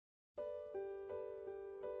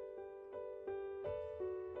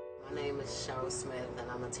My name is Sheryl Smith, and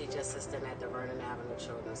I'm a teacher assistant at the Vernon Avenue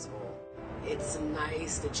Children's School. It's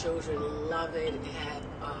nice. The children love it. They have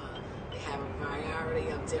a variety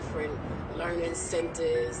of different learning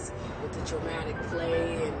centers with the dramatic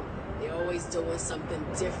play, and they're always doing something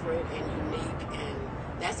different and unique, and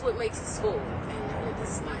that's what makes the school, and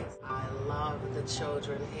it's nice. I love the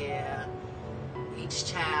children here. Each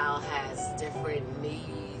child has different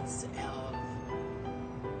needs of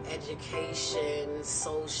education,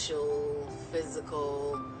 social,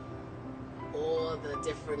 physical, all the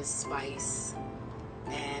different spice,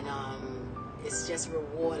 and it's just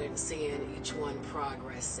rewarding seeing each one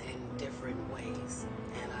progress in different ways,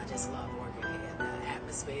 and I just love working here. The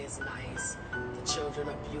atmosphere is nice, the children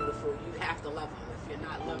are beautiful. You have to love them. If you're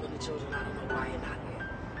not loving the children, I don't know why you're not here.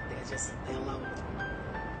 They're lovable.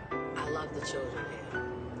 I love the children here.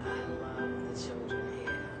 I love the children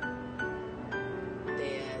here.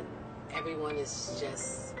 Everyone is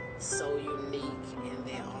just so unique in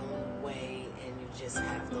their own way, and you just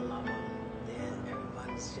have to love them.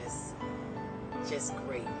 Everyone's just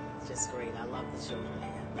great, just great. I love the children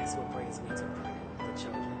here. That's what brings me to print, the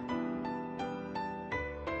children.